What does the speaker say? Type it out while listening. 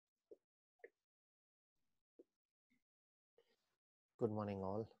Good morning,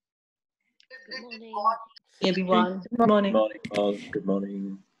 all. Good morning. Everyone. Good Good morning. morning, all. Good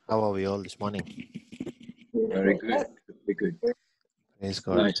morning. How are we all this morning? Very good. Very good. Praise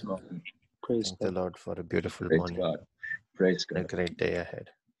God. Nice morning. Praise Thank the God. Lord for a beautiful Praise morning God. Praise and a God. great day ahead.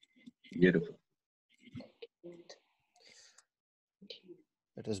 Beautiful.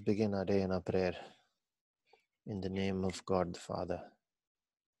 Let us begin our day in our prayer. In the name of God the Father,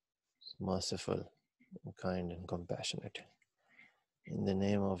 merciful, and kind, and compassionate. In the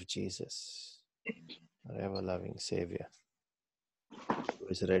name of Jesus, our ever-loving Savior, who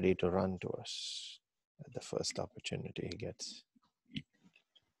is ready to run to us at the first opportunity he gets,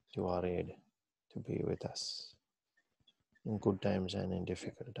 to our aid, to be with us in good times and in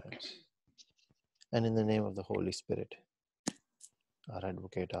difficult times. And in the name of the Holy Spirit, our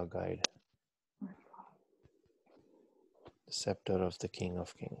advocate, our guide, the scepter of the King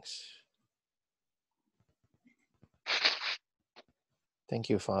of Kings. Thank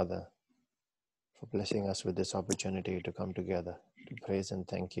you, Father, for blessing us with this opportunity to come together, to praise and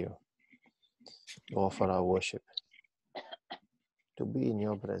thank you, to offer our worship, to be in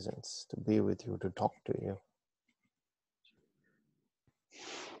your presence, to be with you, to talk to you,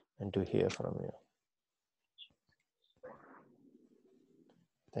 and to hear from you.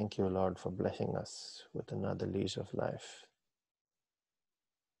 Thank you, Lord, for blessing us with another lease of life.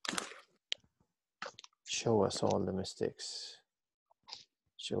 Show us all the mistakes.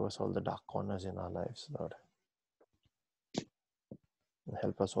 Show us all the dark corners in our lives, Lord. And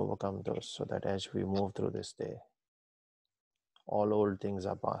help us overcome those so that as we move through this day, all old things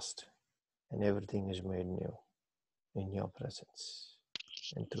are past and everything is made new in your presence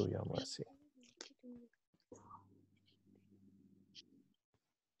and through your mercy.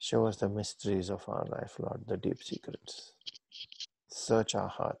 Show us the mysteries of our life, Lord, the deep secrets. Search our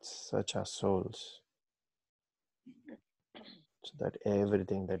hearts, search our souls, so that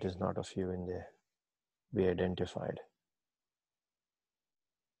everything that is not of you in there be identified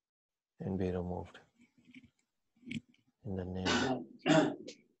and be removed. In the name.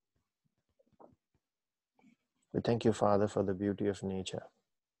 We thank you, Father, for the beauty of nature,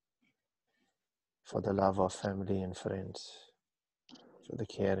 for the love of family and friends, for the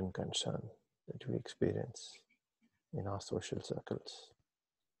care and concern that we experience in our social circles.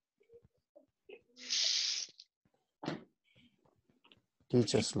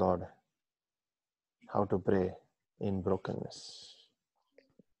 Teach us, Lord, how to pray in brokenness.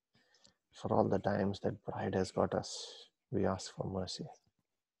 For all the times that pride has got us, we ask for mercy,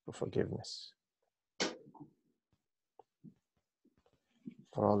 for forgiveness.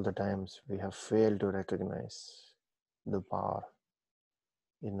 For all the times we have failed to recognize the power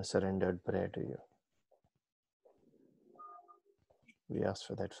in a surrendered prayer to you, we ask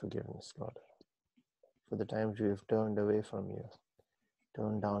for that forgiveness, Lord. For the times we have turned away from you,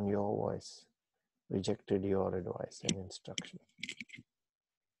 turned down your voice, rejected your advice and instruction,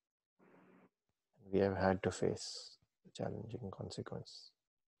 we have had to face the challenging consequence.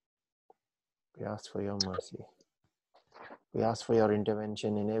 We ask for your mercy. We ask for your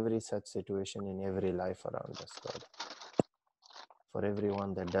intervention in every such situation, in every life around us, Lord. For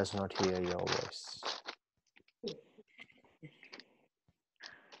everyone that does not hear your voice.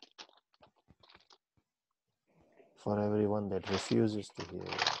 For everyone that refuses to hear your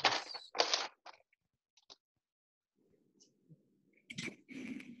voice.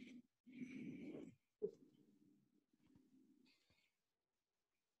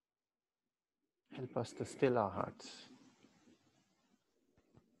 Help us to still our hearts,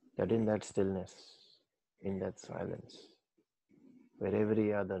 that in that stillness, in that silence, where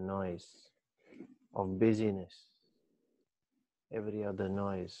every other noise of busyness, every other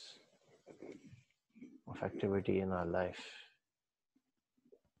noise of activity in our life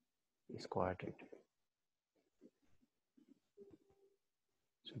is quieted,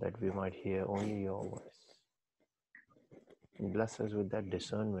 so that we might hear only your voice. And bless us with that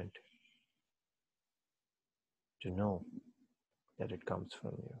discernment to know that it comes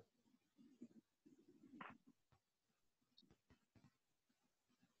from you.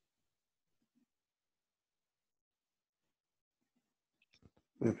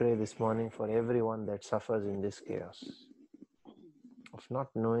 We pray this morning for everyone that suffers in this chaos of not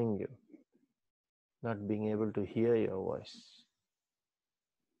knowing you, not being able to hear your voice,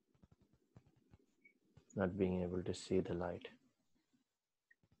 not being able to see the light,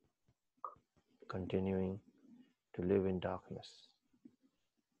 continuing to live in darkness.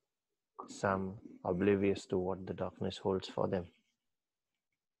 Some oblivious to what the darkness holds for them.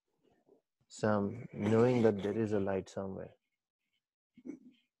 Some knowing that there is a light somewhere,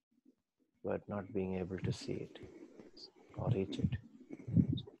 but not being able to see it or reach it.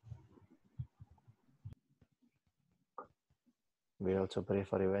 We also pray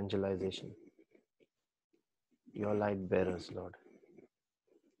for evangelization. Your light bearers, Lord.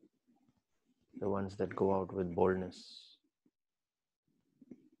 The ones that go out with boldness.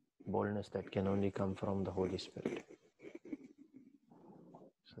 Boldness that can only come from the Holy Spirit.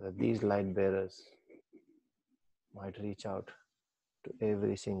 So that these light bearers might reach out to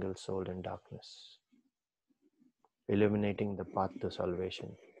every single soul in darkness, illuminating the path to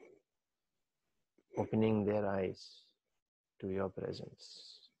salvation, opening their eyes to your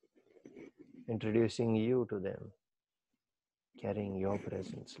presence, introducing you to them, carrying your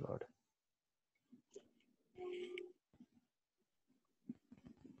presence, Lord.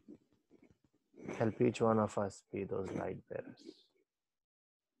 Help each one of us be those light bearers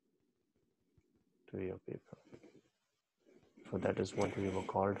to your people. For that is what we were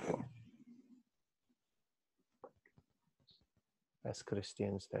called for. As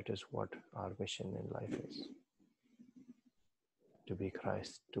Christians, that is what our mission in life is. To be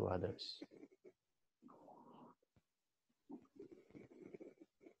Christ to others.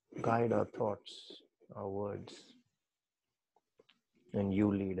 Guide our thoughts, our words, and you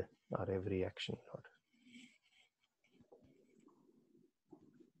lead our every action, Lord.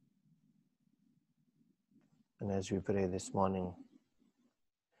 And as we pray this morning,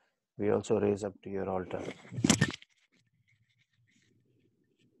 we also raise up to your altar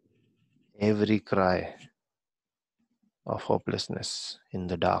every cry of hopelessness in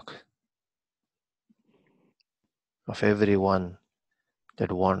the dark, of everyone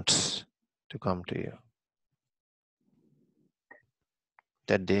that wants to come to you,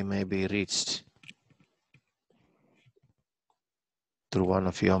 that they may be reached through one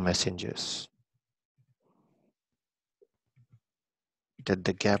of your messengers, that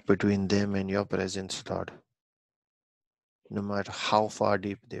the gap between them and your presence, Lord, no matter how far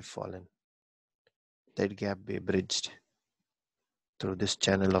deep they've fallen, that gap be bridged through this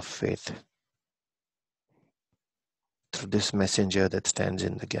channel of faith, through this messenger that stands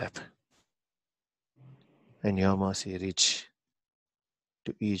in the gap. And your mercy reach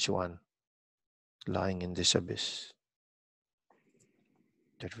to each one lying in this abyss,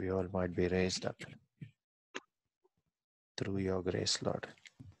 that we all might be raised up through your grace, Lord.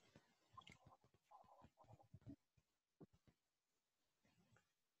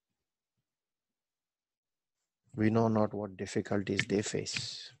 We know not what difficulties they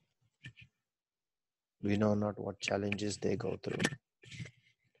face. We know not what challenges they go through.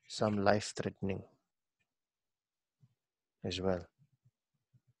 Some life-threatening as well.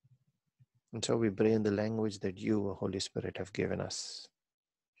 And so we pray in the language that you, Holy Spirit, have given us.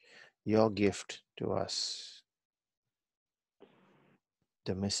 Your gift to us.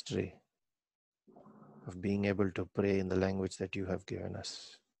 The mystery of being able to pray in the language that you have given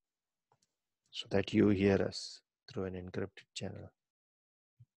us, so that you hear us through an encrypted channel.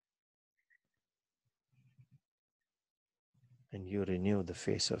 And you renew the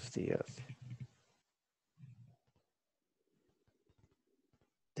face of the earth.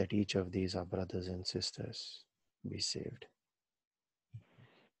 That each of these, our brothers and sisters, be saved.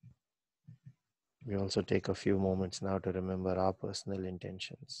 We also take a few moments now to remember our personal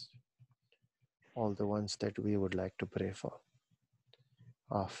intentions. All the ones that we would like to pray for.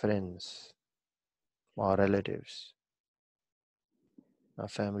 Our friends, our relatives, our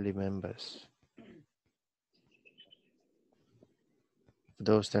family members.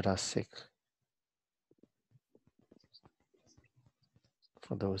 Those that are sick.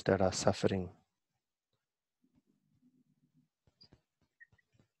 For those that are suffering.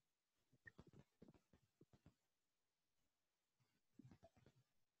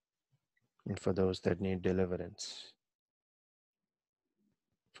 And for those that need deliverance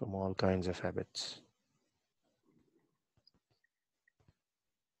from all kinds of habits.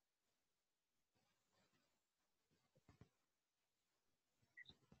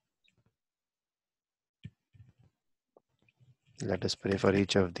 Let us pray for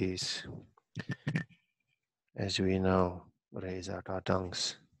each of these as we now raise out our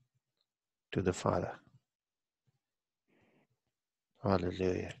tongues to the Father.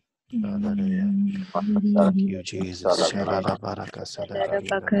 Hallelujah. Hallelujah. Thank you, Jesus.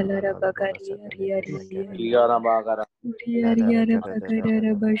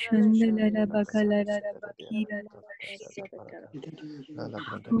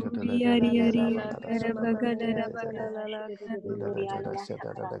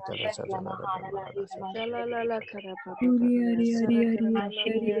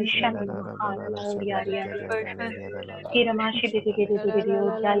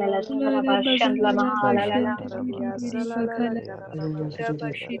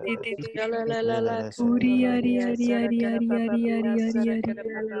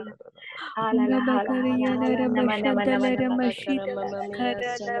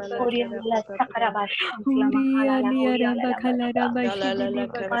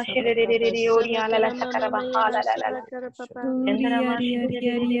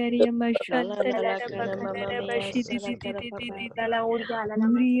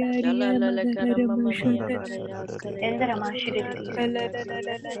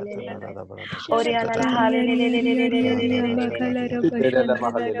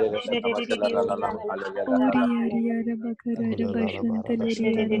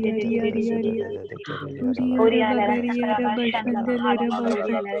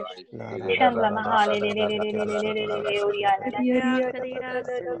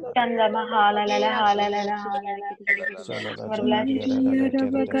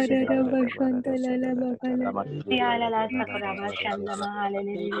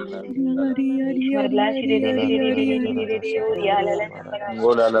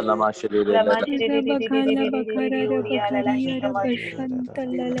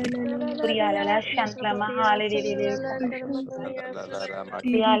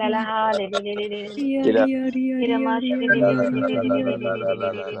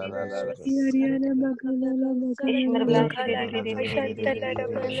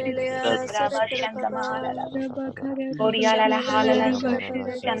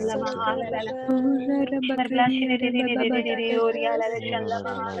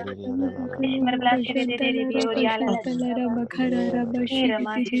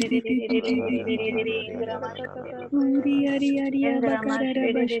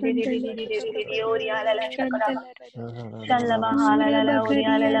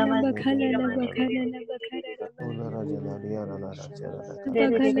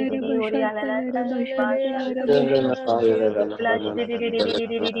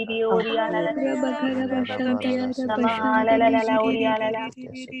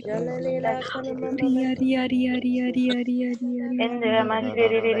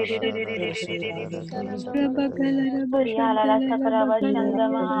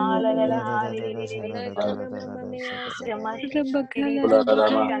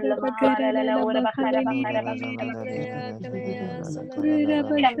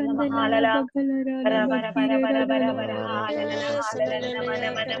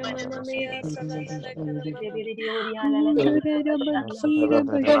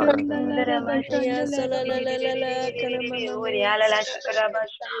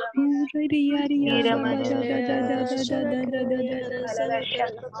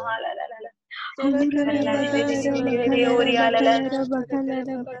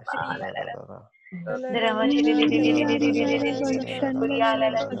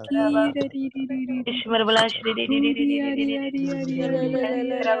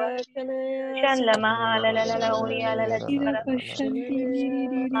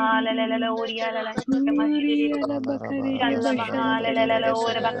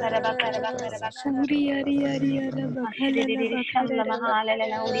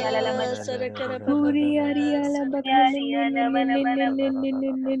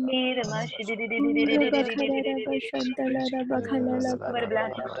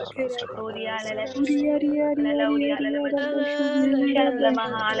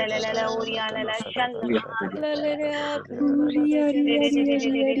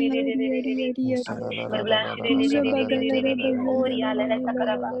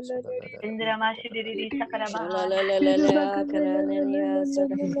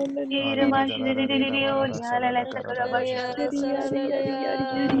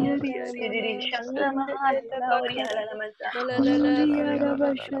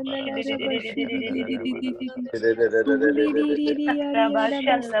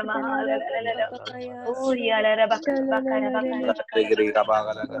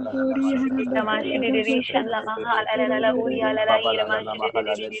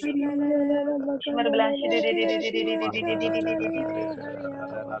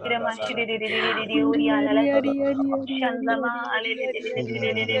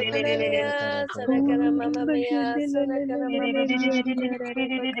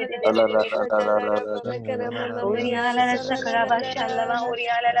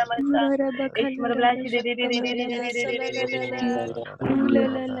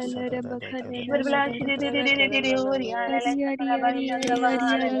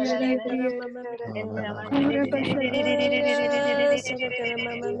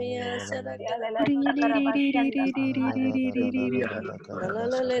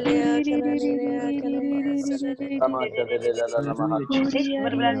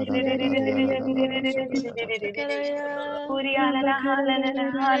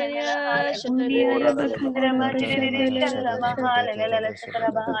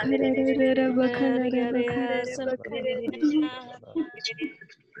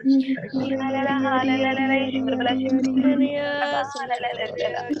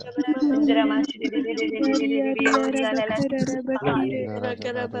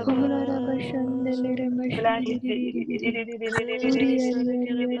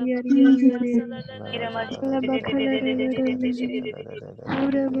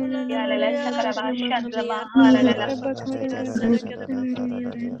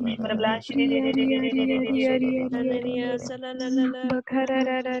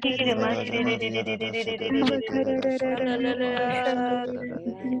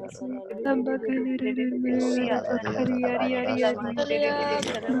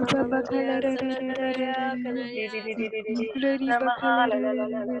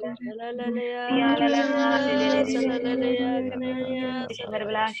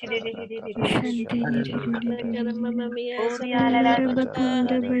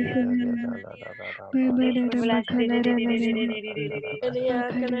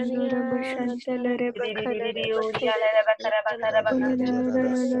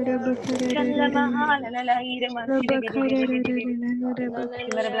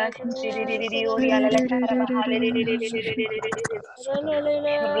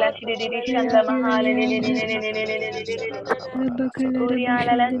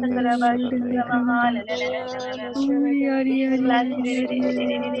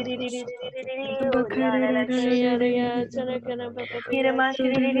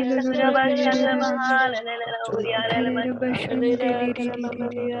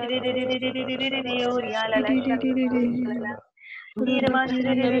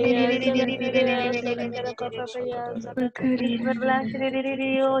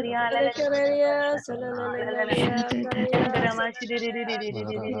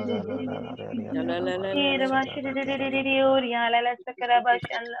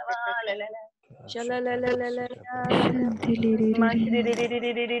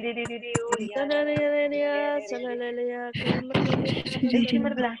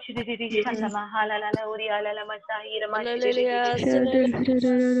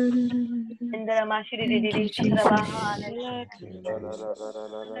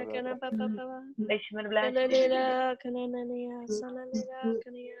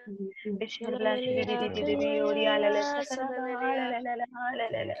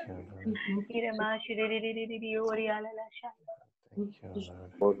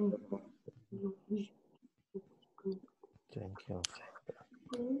 Thank you, Father.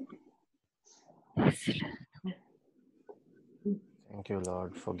 Thank you,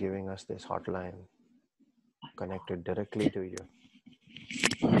 Lord, for giving us this hotline connected directly to you.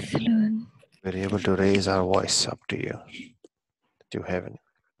 We're able to raise our voice up to you, to heaven.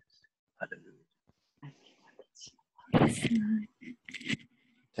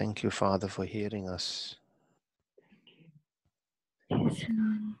 Thank you, Father, for hearing us.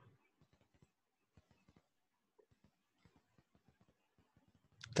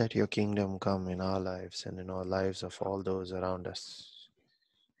 Let your kingdom come in our lives and in our lives of all those around us.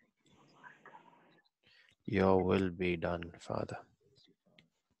 Your will be done, Father.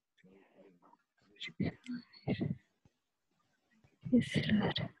 Yes,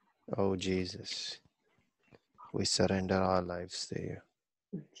 Lord. Oh, Jesus, we surrender our lives to you.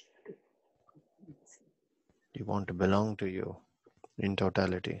 We want to belong to you in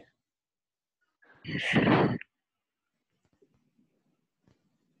totality.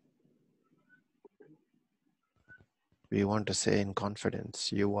 We want to say in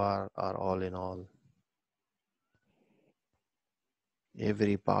confidence, you are our all in all.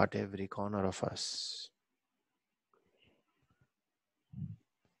 Every part, every corner of us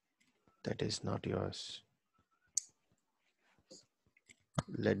that is not yours,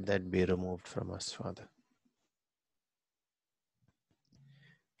 let that be removed from us, Father.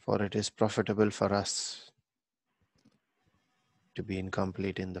 For it is profitable for us to be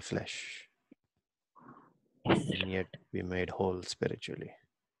incomplete in the flesh, and yet be made whole spiritually.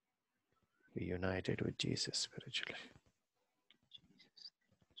 Be united with Jesus spiritually.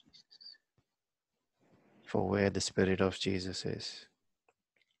 For where the Spirit of Jesus is,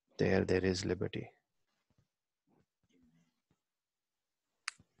 there is liberty.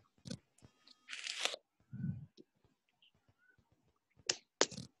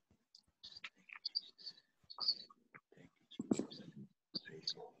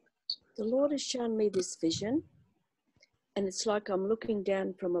 The Lord has shown me this vision, and it's like I'm looking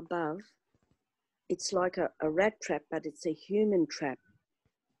down from above. It's like a rat trap, but it's a human trap.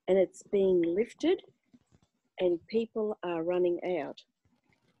 and it's being lifted, and people are running out.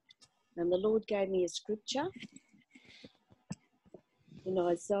 And the Lord gave me a scripture in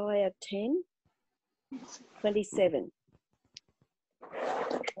Isaiah 10:27.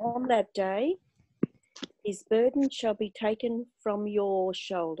 On that day, his burden shall be taken from your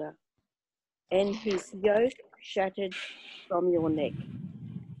shoulder, and his yoke shattered from your neck.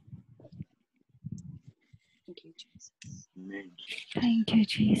 Thank you, Jesus. Amen. Thank you,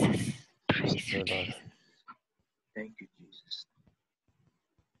 Jesus. Praise Praise you, the Lord. Jesus. Thank you, Jesus.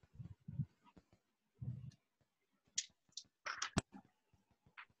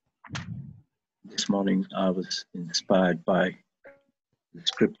 This morning I was inspired by the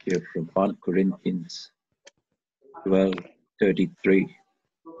scripture from 1 Corinthians 12:33.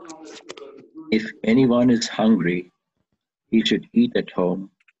 If anyone is hungry, he should eat at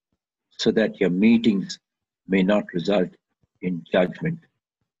home, so that your meetings may not result in judgment.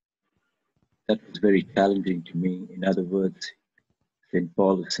 That was very challenging to me. In other words, St.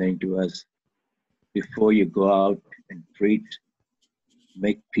 Paul is saying to us, before you go out and preach,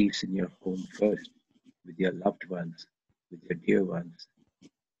 make peace in your home first, with your loved ones, with your dear ones.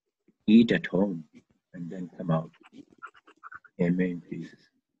 Eat at home and then come out. Amen, Jesus.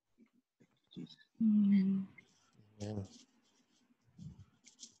 Jesus. Amen. Amen.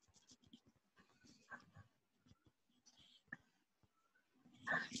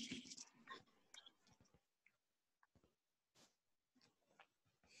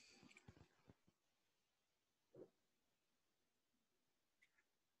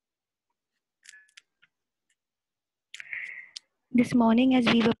 This morning, as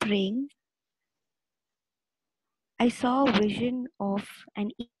we were praying, I saw a vision of an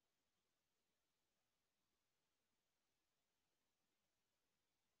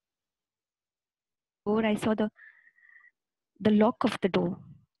door. I saw the lock of the door,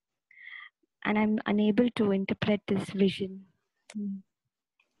 and I'm unable to interpret this vision.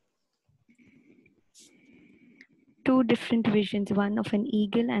 Two different visions, one of an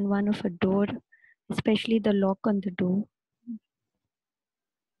eagle and one of a door, especially the lock on the door.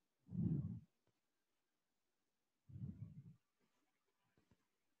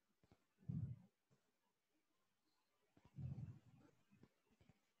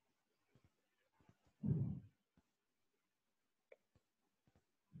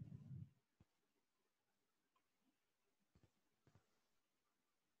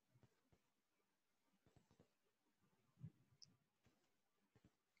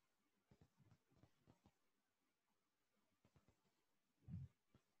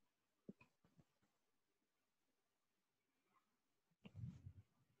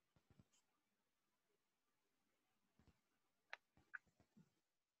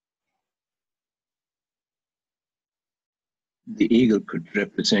 The eagle could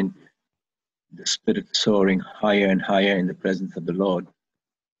represent the spirit soaring higher and higher in the presence of the Lord.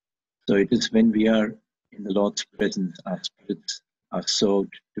 So it is when we are in the Lord's presence, our spirits are soared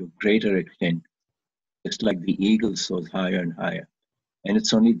to a greater extent, just like the eagle soars higher and higher. And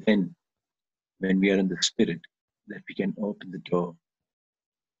it's only then, when we are in the spirit, that we can open the door,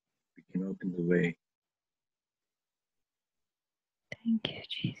 we can open the way. Thank you,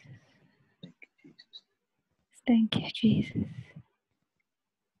 Jesus. Thank you, Jesus. Thank you, Jesus.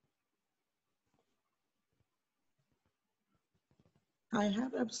 I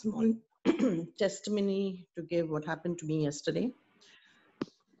have a small testimony to give what happened to me yesterday.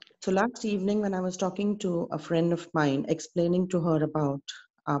 So last evening when I was talking to a friend of mine, explaining to her about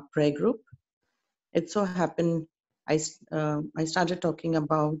our prayer group, it so happened I started talking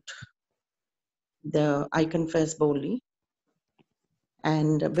about the I Confess Boldly.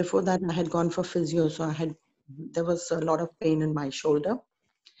 And before that I had gone for physio, so there was a lot of pain in my shoulder.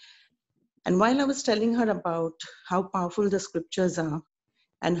 And while I was telling her about how powerful the scriptures are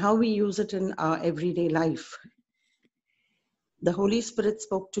and how we use it in our everyday life, the Holy Spirit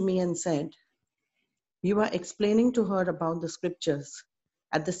spoke to me and said, you are explaining to her about the scriptures.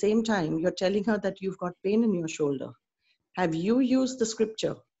 At the same time, you're telling her that you've got pain in your shoulder. Have you used the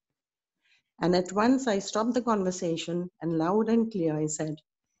scripture? And at once I stopped the conversation and loud and clear I said,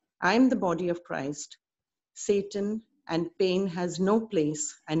 I'm the body of Christ. Satan and pain has no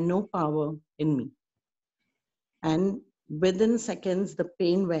place and no power in me. And within seconds, the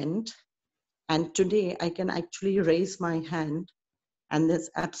pain went. And today I can actually raise my hand and there's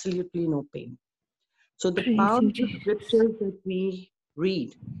absolutely no pain. So the Praise power you, of the Jesus. scriptures that we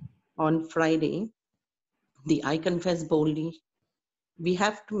read on Friday, the I Confess Boldly, we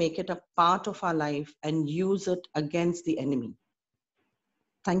have to make it a part of our life and use it against the enemy.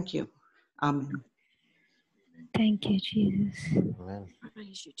 Thank you. Amen. Thank you, Jesus. Amen.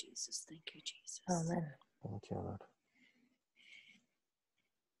 Praise you, Jesus. Thank you, Jesus. Amen. Thank you, Lord.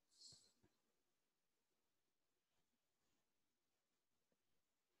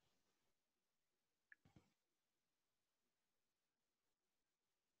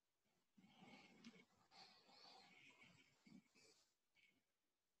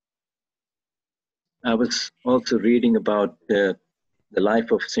 I was also reading about the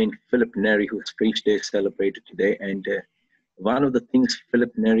life of Saint Philip Neri, whose feast day is celebrated today. And one of the things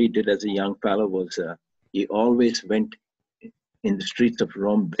Philip Neri did as a young fellow was he always went in the streets of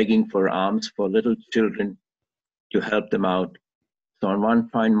Rome begging for alms for little children to help them out. So on one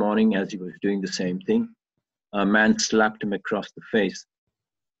fine morning, as he was doing the same thing, a man slapped him across the face.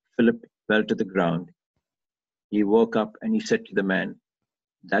 Philip fell to the ground. He woke up and he said to the man,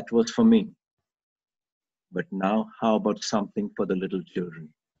 "That was for me. But now, how about something for the little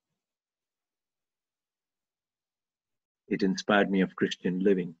children?" It inspired me of Christian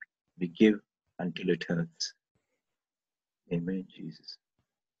living. We give until it hurts. Amen, Jesus.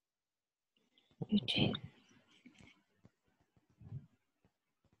 Thank you, Jesus.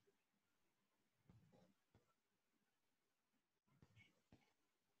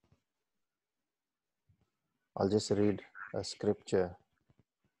 I'll just read a scripture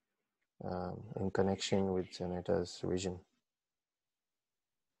in connection with Janeta's vision.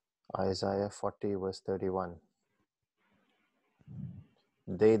 Isaiah 40 verse 31.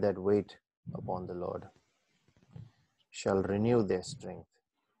 They that wait upon the Lord shall renew their strength.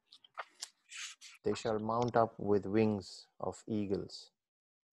 They shall mount up with wings of eagles.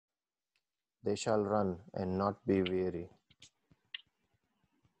 They shall run and not be weary.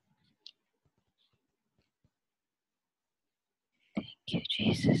 Thank you,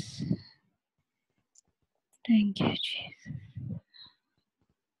 Jesus. Thank you, Jesus.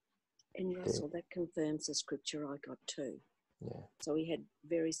 And Russell, that confirms the scripture I got too. Yeah. So we had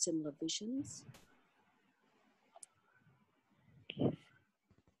very similar visions. Lord.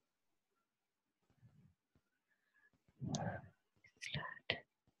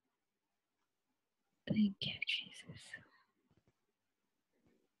 Thank you, Jesus.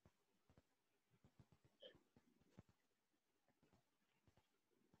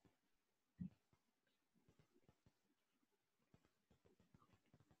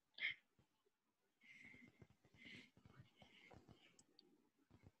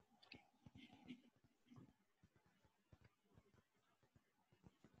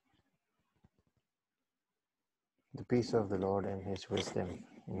 The peace of the Lord and His wisdom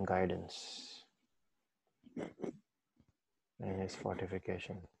and guidance and His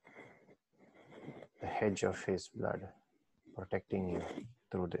fortification. The hedge of His blood protecting you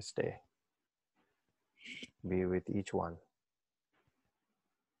through this day. Be with each one.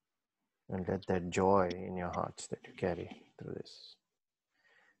 And let that joy in your hearts that you carry through this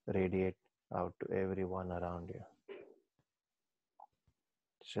radiate out to everyone around you,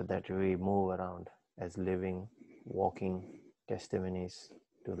 so that we move around as living, walking testimonies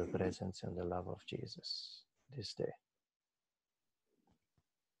to the presence and the love of Jesus this day.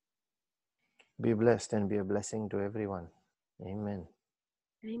 Be blessed and be a blessing to everyone. Amen.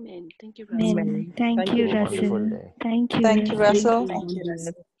 Amen. Thank you, Russell. Amen. Thank you, Have a wonderful Russell. day. Thank you, Thank you, Russell. Thank you,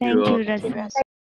 Russell. Thank you, all. Russell.